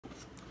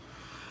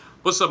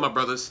What's up, my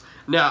brothers?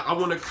 Now, I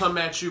want to come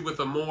at you with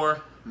a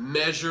more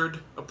measured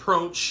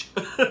approach.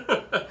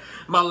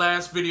 My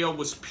last video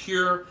was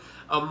pure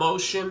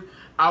emotion.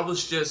 I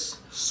was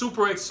just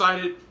super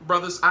excited,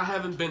 brothers. I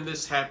haven't been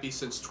this happy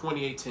since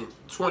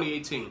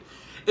 2018.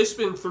 It's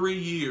been 3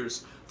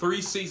 years, 3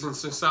 seasons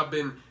since I've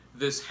been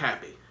this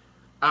happy.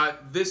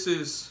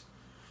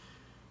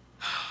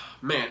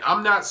 Man,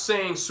 I'm not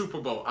saying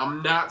Super Bowl.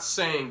 I'm not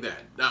saying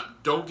that. Now,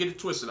 don't get it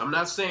twisted. I'm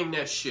not saying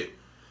that shit.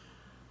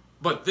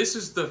 But this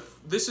is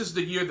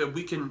the year that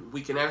we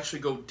can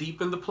actually go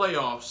deep in the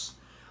playoffs.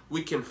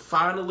 We can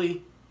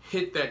finally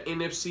hit that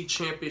NFC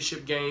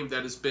Championship game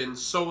that has been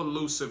so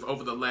elusive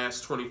over the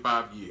last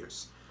 25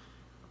 years.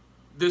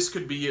 This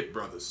could be it,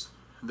 brothers.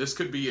 This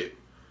could be it.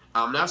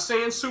 I'm not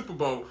saying Super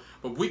Bowl,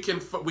 but we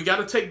got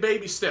to take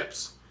baby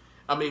steps.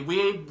 I mean,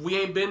 we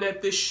ain't been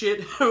at this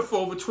shit for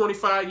over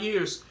 25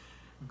 years.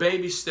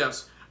 Baby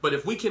steps. But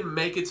if we can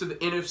make it to the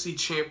NFC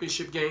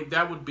Championship game,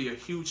 that would be a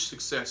huge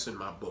success in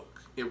my book.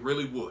 It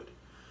really would.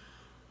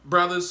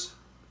 Brothers,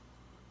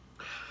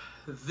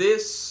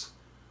 this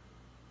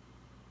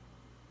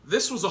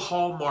was a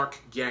hallmark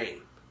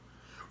game.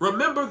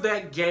 Remember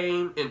that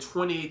game in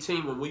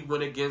 2018 when we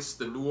went against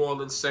the New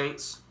Orleans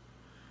Saints?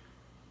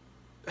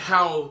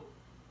 How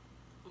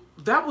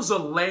that was a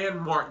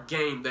landmark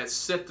game that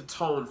set the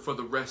tone for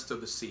the rest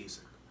of the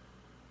season.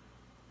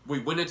 We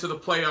went into the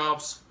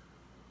playoffs.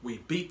 We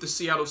beat the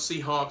Seattle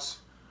Seahawks.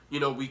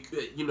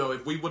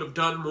 If we would have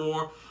done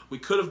more, we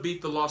could have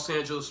beat the Los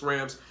Angeles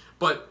Rams.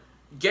 But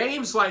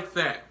games like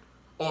that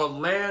are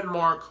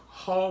landmark,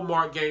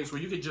 hallmark games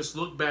where you can just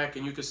look back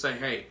and you can say,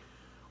 hey,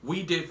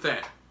 we did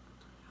that.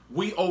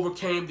 We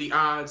overcame the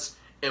odds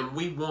and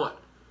we won.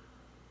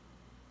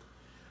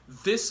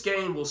 This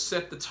game will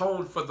set the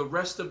tone for the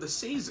rest of the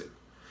season.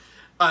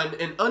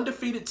 An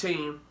undefeated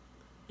team,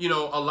 a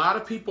lot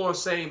of people are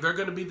saying they're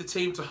going to be the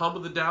team to humble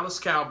the Dallas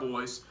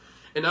Cowboys.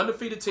 An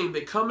undefeated team,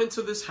 they come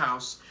into this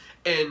house,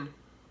 and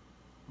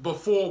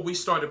before we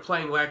started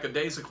playing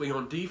lackadaisically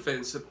on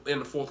defense in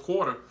the fourth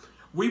quarter,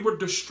 we were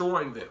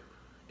destroying them.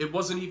 It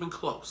wasn't even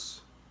close.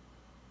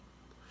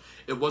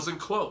 It wasn't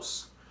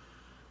close.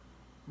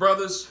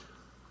 Brothers,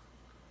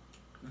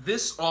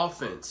 this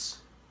offense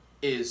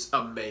is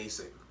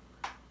amazing.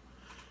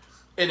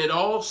 And it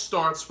all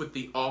starts with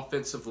the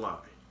offensive line.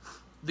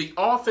 The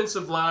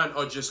offensive line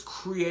are just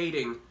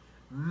creating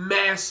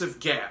massive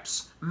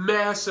gaps,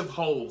 massive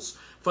holes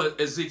for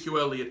Ezekiel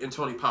Elliott and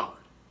Tony Pollard.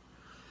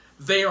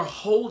 They are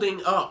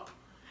holding up,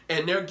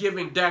 and they're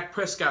giving Dak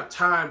Prescott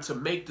time to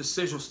make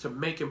decisions, to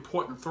make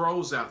important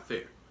throws out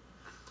there.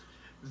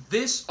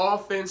 This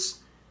offense,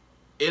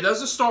 it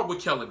doesn't start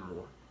with Kellen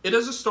Moore. It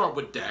doesn't start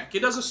with Dak. It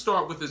doesn't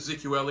start with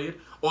Ezekiel Elliott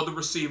or the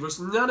receivers.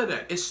 None of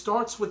that. It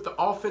starts with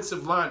the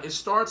offensive line. It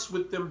starts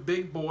with them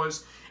big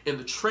boys in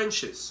the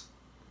trenches.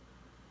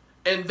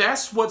 And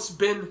that's what's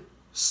been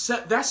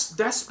set.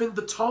 That's been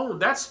the tone.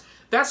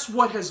 That's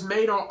what has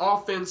made our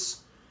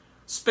offense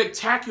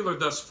spectacular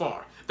thus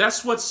far.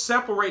 That's what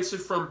separates it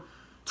from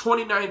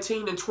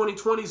 2019 and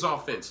 2020's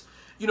offense.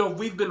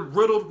 We've been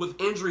riddled with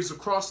injuries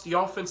across the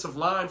offensive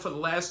line for the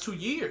last 2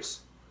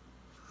 years.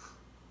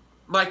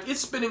 Like,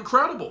 it's been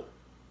incredible.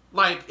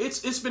 Like,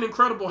 it's been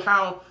incredible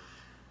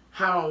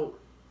how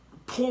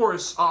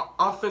porous our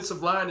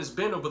offensive line has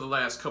been over the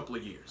last couple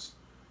of years.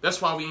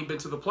 That's why we ain't been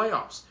to the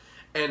playoffs.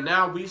 And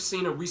now we've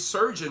seen a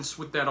resurgence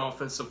with that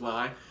offensive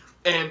line.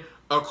 And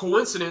a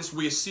coincidence,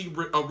 we see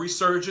a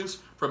resurgence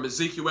from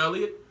Ezekiel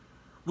Elliott.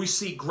 We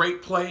see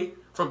great play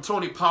from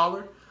Tony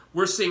Pollard.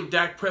 We're seeing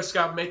Dak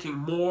Prescott making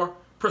more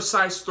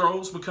precise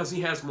throws because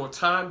he has more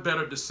time,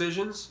 better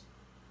decisions.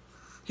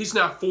 He's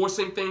not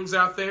forcing things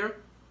out there.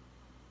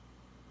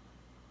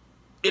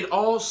 It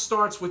all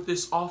starts with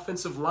this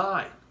offensive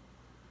line.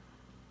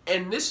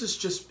 And this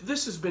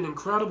has been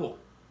incredible.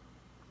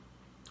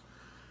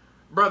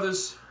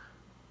 Brothers,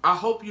 I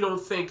hope you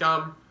don't think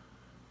I'm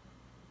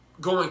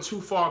going too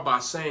far by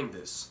saying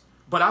this,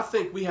 but I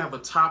think we have a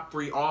top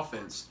 3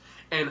 offense,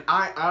 and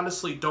I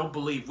honestly don't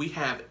believe we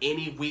have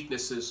any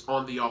weaknesses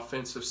on the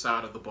offensive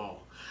side of the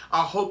ball.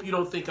 I hope you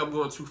don't think I'm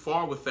going too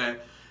far with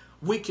that.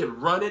 We can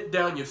run it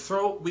down your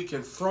throat. We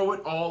can throw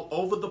it all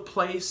over the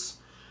place.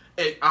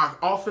 And our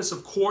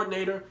offensive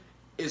coordinator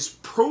is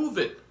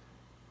proven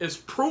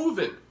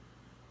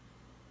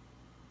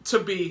to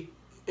be,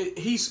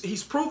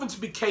 he's proven to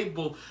be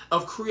capable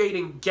of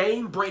creating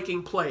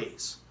game-breaking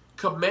plays,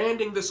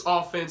 commanding this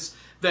offense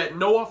that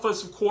no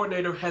offensive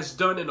coordinator has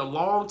done in a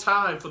long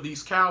time for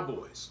these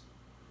Cowboys.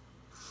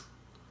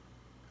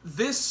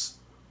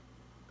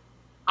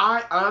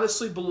 I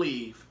honestly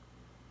believe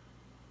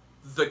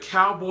the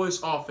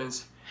Cowboys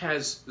offense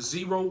has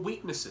 0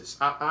 weaknesses.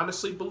 I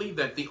honestly believe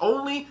that. The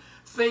only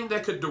thing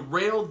that could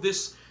derail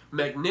this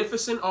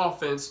magnificent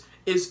offense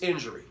is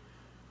injury.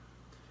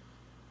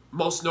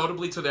 Most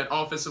notably to that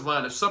offensive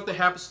line. If something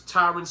happens to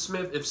Tyron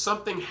Smith, if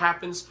something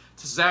happens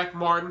to Zach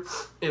Martin,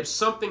 if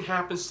something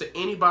happens to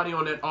anybody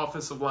on that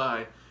offensive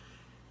line,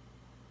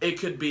 it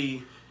could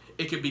be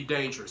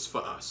dangerous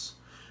for us.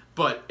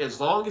 But as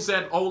long as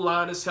that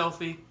O-line is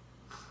healthy,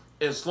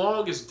 as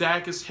long as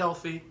Dak is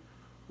healthy,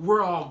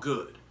 we're all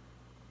good.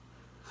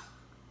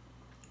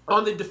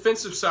 On the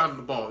defensive side of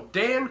the ball,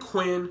 Dan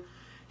Quinn,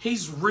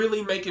 he's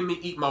really making me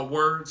eat my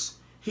words.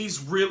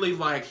 He's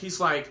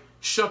like,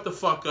 shut the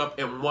fuck up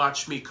and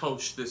watch me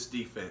coach this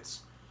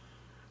defense.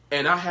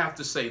 And I have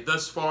to say,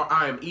 thus far,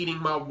 I am eating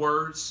my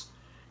words.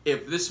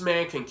 If this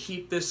man can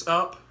keep this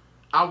up,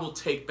 I will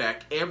take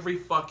back every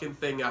fucking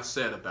thing I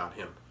said about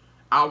him.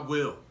 I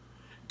will.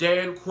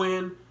 Dan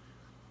Quinn,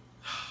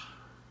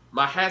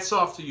 my hat's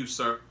off to you,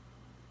 sir.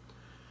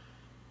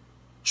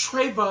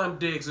 Trayvon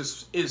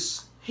Diggs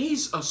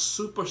he's a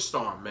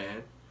superstar,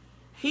 man.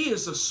 He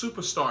is a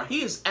superstar.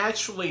 He is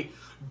actually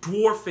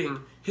dwarfing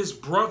his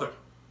brother.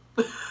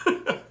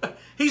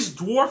 He's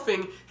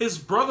dwarfing his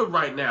brother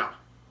right now.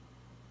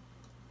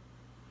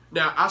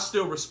 Now, I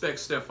still respect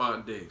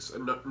Stephon Diggs,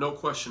 no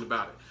question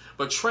about it.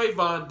 But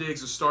Trayvon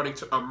Diggs is starting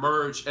to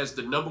emerge as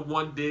the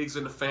 #1 Diggs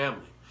in the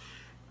family.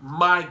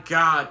 My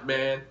God,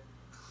 man.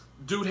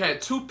 Dude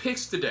had 2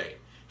 picks today.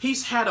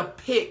 He's had a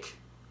pick.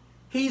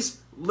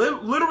 He's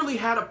literally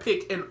had a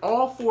pick in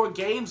all 4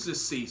 games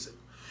this season.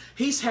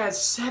 He's had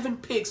 7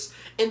 picks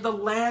in the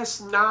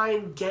last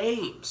 9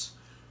 games.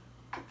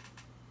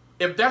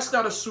 If that's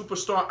not a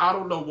superstar, I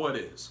don't know what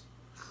is.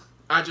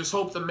 I just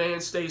hope the man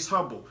stays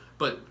humble.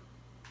 But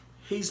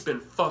he's been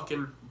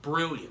fucking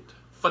brilliant.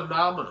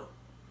 Phenomenal.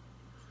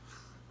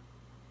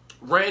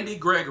 Randy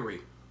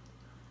Gregory.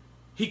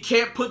 He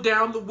can't put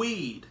down the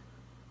weed.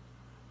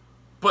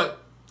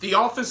 But the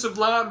offensive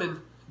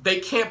linemen, they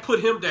can't put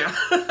him down.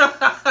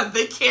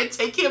 They can't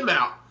take him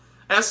out.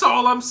 That's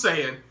all I'm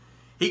saying.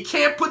 He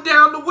can't put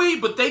down the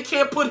weed, but they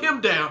can't put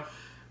him down.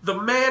 The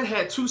man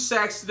had 2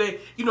 sacks today.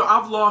 You know,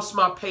 I've lost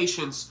my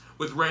patience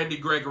with Randy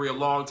Gregory a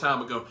long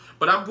time ago.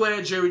 But I'm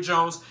glad Jerry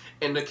Jones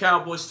and the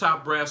Cowboys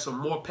top brass are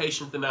more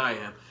patient than I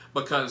am.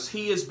 Because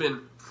he's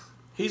been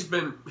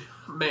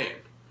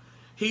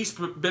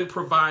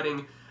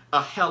providing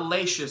a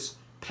hellacious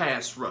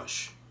pass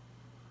rush.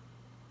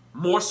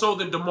 More so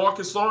than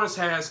DeMarcus Lawrence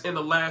has in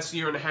the last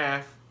year and a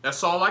half.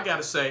 That's all I got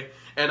to say.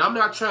 And I'm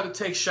not trying to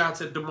take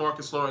shots at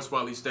DeMarcus Lawrence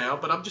while he's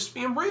down, but I'm just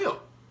being real.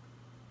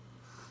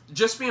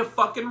 Just being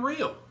fucking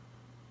real.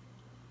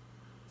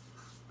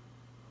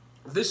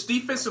 This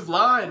defensive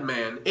line,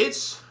 man,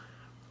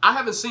 I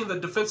haven't seen the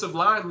defensive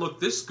line look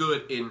this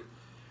good in,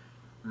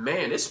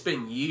 man, it's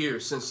been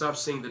years since I've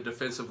seen the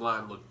defensive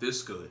line look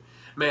this good.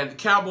 Man, the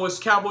Cowboys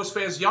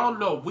fans, y'all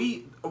know,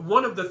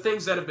 one of the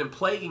things that have been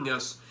plaguing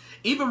us,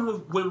 even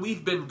when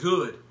we've been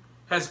good,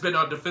 has been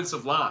our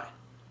defensive line.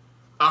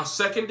 Our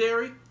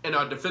secondary and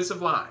our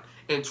defensive line.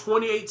 In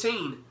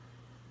 2018,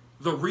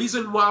 the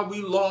reason why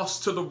we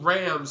lost to the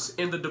Rams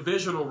in the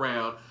divisional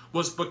round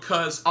was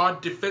because our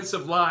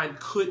defensive line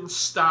couldn't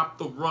stop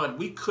the run.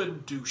 We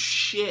couldn't do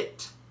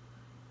shit.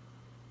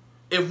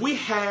 If we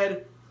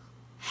had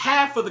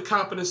half of the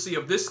competency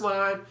of this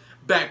line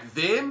back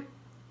then,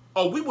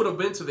 oh, we would have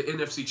been to the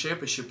NFC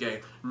Championship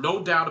game.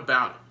 No doubt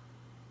about it.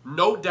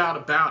 No doubt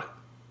about it.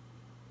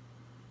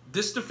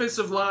 This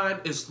defensive line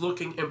is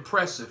looking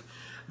impressive.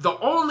 The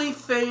only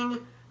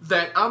thing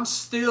that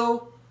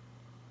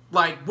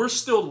we're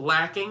still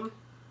lacking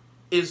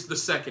is the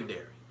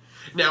secondary.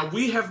 Now,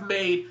 we have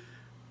made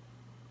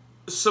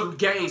some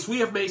gains. We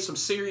have made some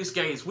serious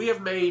gains. We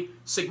have made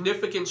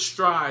significant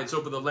strides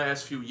over the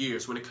last few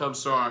years when it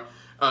comes to our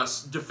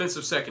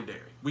defensive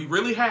secondary. We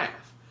really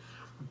have.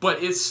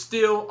 But it's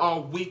still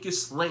our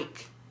weakest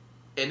link.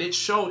 And it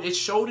showed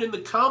in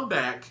the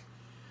comeback,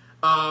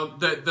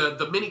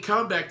 the mini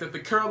comeback that the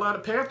Carolina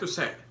Panthers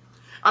had.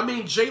 I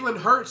mean, Jalen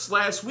Hurts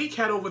last week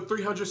had over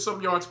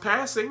 300-some yards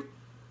passing.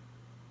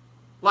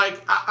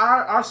 Like,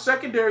 our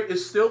secondary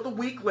is still the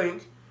weak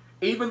link,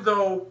 even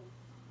though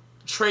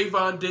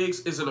Trayvon Diggs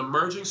is an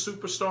emerging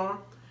superstar.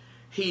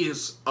 He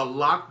is a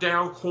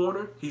lockdown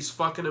corner. He's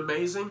fucking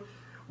amazing.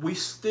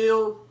 It's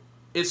still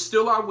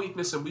our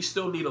weakness, and we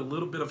still need a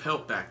little bit of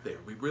help back there.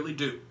 We really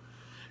do.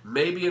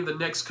 Maybe in the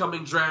next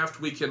coming draft,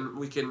 we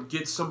can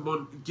get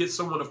someone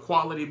of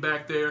quality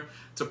back there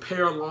to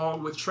pair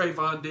along with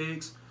Trayvon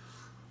Diggs.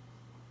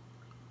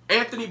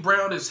 Anthony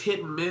Brown is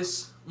hit and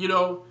miss. You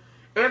know,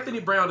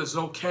 Anthony Brown is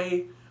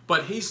okay,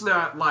 but he's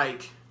not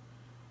like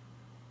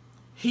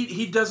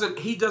he doesn't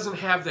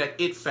have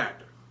that it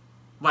factor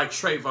like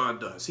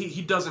Trayvon does.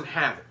 He doesn't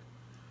have it.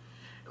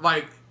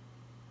 Like,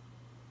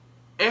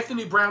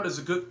 Anthony Brown is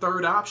a good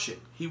third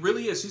option. He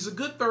really is. He's a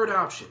good third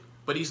option,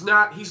 but he's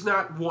not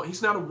a 1,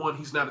 he's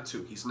not a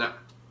 2. He's not.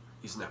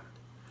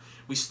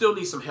 We still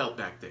need some help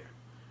back there.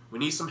 We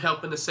need some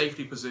help in the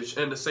safety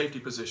position and the safety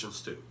positions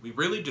too. We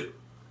really do.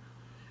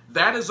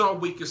 That is our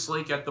weakest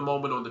link at the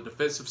moment on the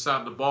defensive side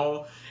of the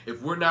ball.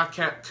 If we're not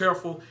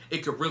careful, it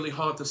could really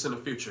haunt us in the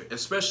future,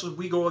 especially if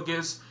we go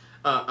against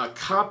a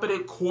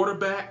competent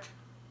quarterback.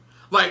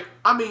 Like,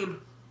 I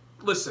mean,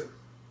 listen,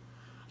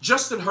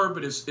 Justin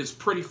Herbert is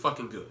pretty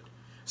fucking good.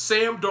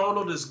 Sam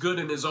Darnold is good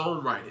in his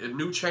own right. A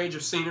new change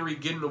of scenery,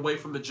 getting away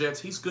from the Jets,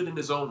 he's good in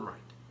his own right.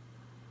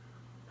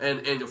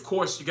 And of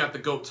course, you got the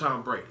GOAT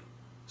Tom Brady.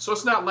 So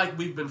it's not like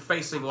we've been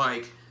facing,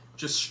 like,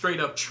 just straight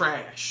up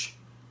trash.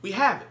 We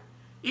haven't.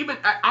 Even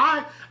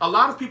a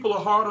lot of people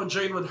are hard on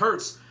Jalen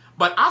Hurts,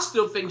 but I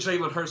still think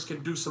Jalen Hurts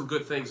can do some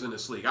good things in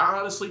this league. I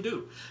honestly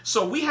do.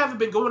 So we haven't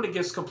been going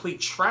against complete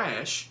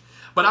trash,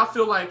 but I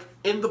feel like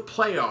in the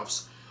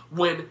playoffs,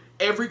 when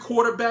every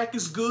quarterback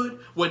is good,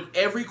 when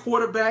every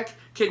quarterback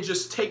can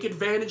just take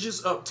advantage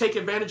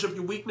of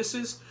your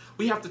weaknesses,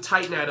 we have to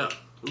tighten that up.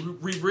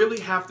 We really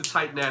have to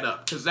tighten that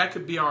up, because that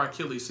could be our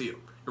Achilles heel.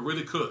 It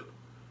really could.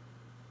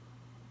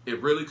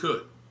 It really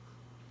could.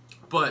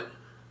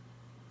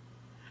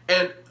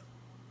 And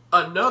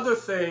another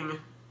thing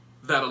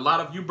that a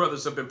lot of you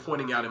brothers have been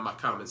pointing out in my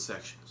comment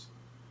sections.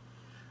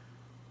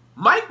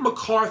 Mike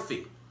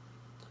McCarthy,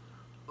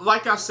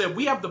 like I said,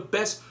 we have the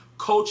best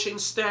coaching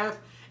staff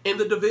in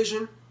the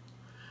division,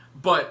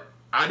 but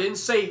I didn't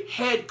say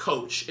head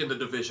coach in the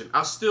division.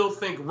 I still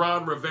think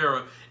Ron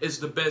Rivera is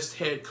the best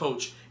head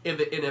coach in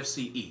the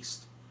NFC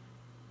East.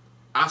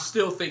 I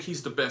still think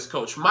he's the best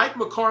coach. Mike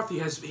McCarthy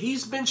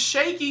he's been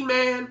shaky,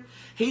 man.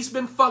 He's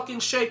been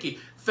fucking shaky.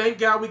 Thank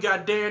God we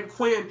got Dan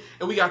Quinn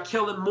and we got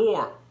Kellen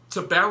Moore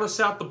to balance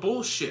out the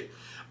bullshit.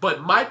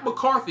 But Mike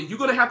McCarthy, you're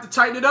going to have to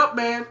tighten it up,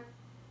 man.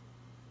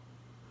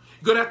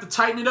 You're going to have to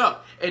tighten it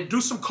up and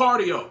do some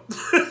cardio.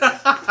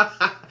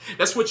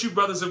 That's what you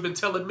brothers have been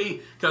telling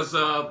me, because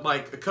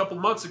like a couple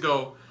months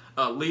ago,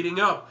 leading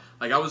up,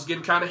 like I was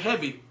getting kind of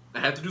heavy. I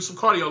had to do some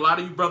cardio. A lot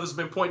of you brothers have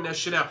been pointing that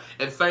shit out.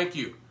 And thank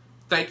you.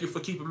 Thank you for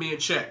keeping me in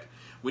check.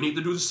 We need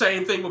to do the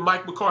same thing with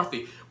Mike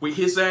McCarthy.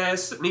 His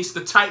ass needs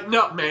to tighten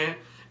up, man.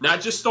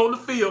 Not just on the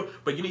field,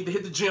 but you need to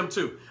hit the gym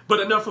too. But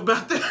enough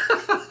about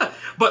that.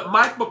 But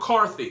Mike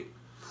McCarthy,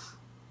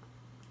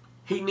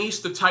 he needs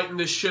to tighten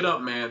this shit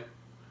up, man.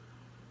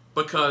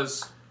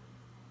 Because,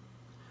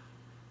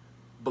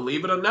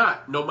 believe it or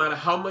not, no matter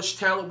how much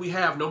talent we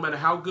have, no matter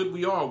how good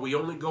we are, we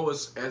only go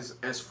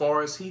as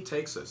far as he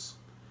takes us.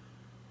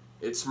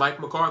 It's Mike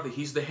McCarthy.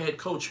 He's the head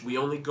coach. We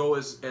only go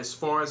as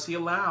far as he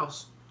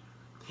allows.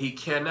 He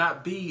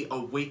cannot be a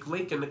weak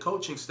link in the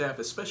coaching staff,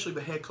 especially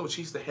the head coach.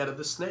 He's the head of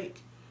the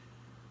snake.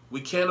 We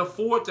can't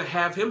afford to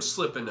have him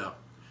slipping up,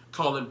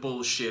 calling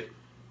bullshit,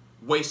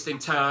 wasting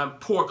time,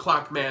 poor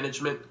clock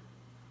management,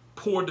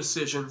 poor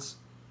decisions.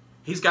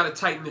 He's got to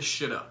tighten this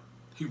shit up.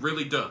 He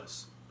really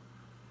does.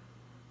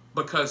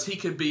 Because he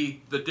could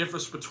be the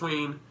difference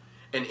between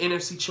an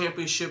NFC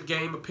Championship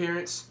game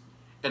appearance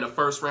and a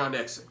first-round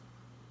exit.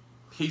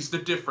 He's the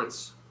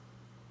difference.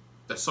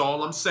 That's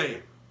all I'm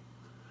saying.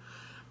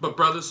 But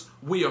brothers,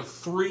 we are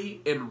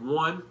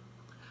 3-1.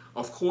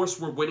 Of course,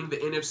 we're winning the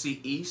NFC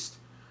East.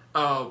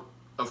 Of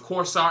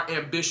course, our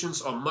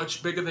ambitions are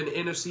much bigger than the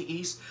NFC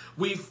East.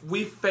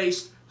 We've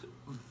faced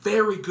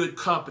very good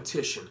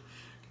competition.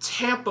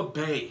 Tampa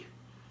Bay,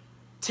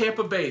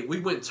 we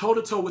went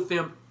toe-to-toe with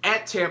them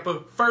at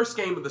Tampa, first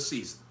game of the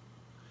season.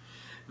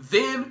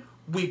 Then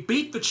we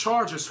beat the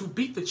Chargers, who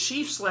beat the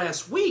Chiefs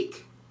last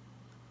week.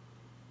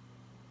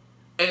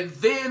 And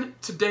then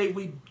today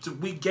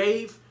we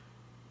gave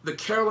the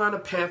Carolina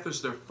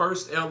Panthers their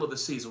first L of the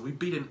season. We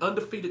beat an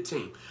undefeated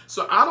team.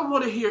 So I don't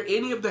want to hear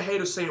any of the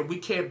haters saying we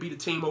can't beat a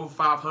team over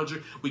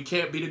 500. We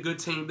can't beat a good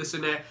team, this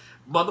and that.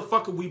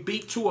 Motherfucker, we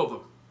beat 2 of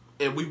them.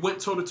 And we went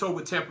toe-to-toe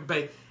with Tampa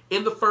Bay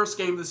in the first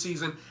game of the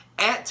season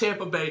at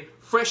Tampa Bay,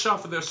 fresh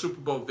off of their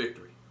Super Bowl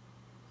victory.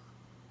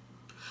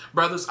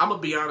 Brothers, I'm going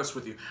to be honest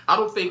with you. I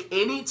don't think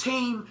any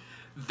team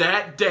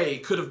that day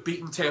could have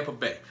beaten Tampa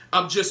Bay.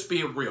 I'm just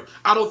being real.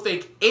 I don't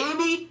think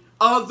any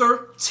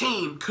other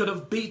team could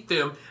have beat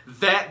them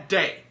that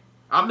day.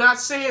 I'm not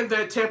saying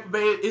that Tampa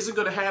Bay isn't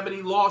going to have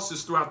any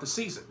losses throughout the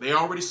season. They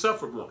already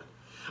suffered one.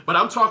 But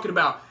I'm talking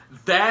about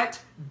that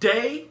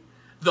day,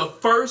 the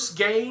first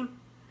game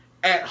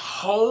at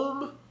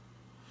home,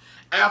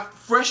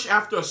 fresh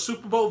after a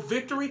Super Bowl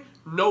victory,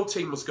 no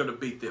team was going to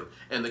beat them.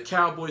 And the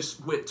Cowboys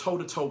went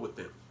toe-to-toe with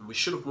them. And we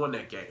should have won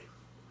that game.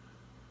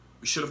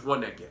 We should have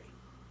won that game.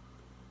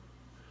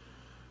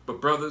 But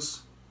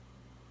brothers,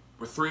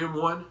 we're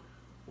 3-1.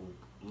 We're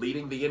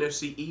leading the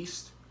NFC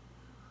East.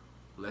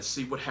 Let's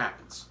see what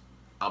happens.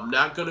 I'm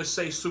not going to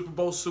say Super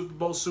Bowl, Super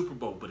Bowl, Super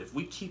Bowl. But if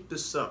we keep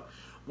this up,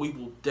 we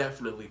will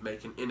definitely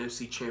make an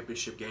NFC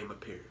Championship game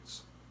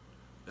appearance.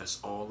 That's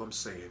all I'm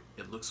saying.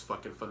 It looks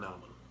fucking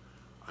phenomenal.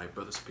 All right,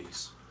 brothers,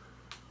 peace.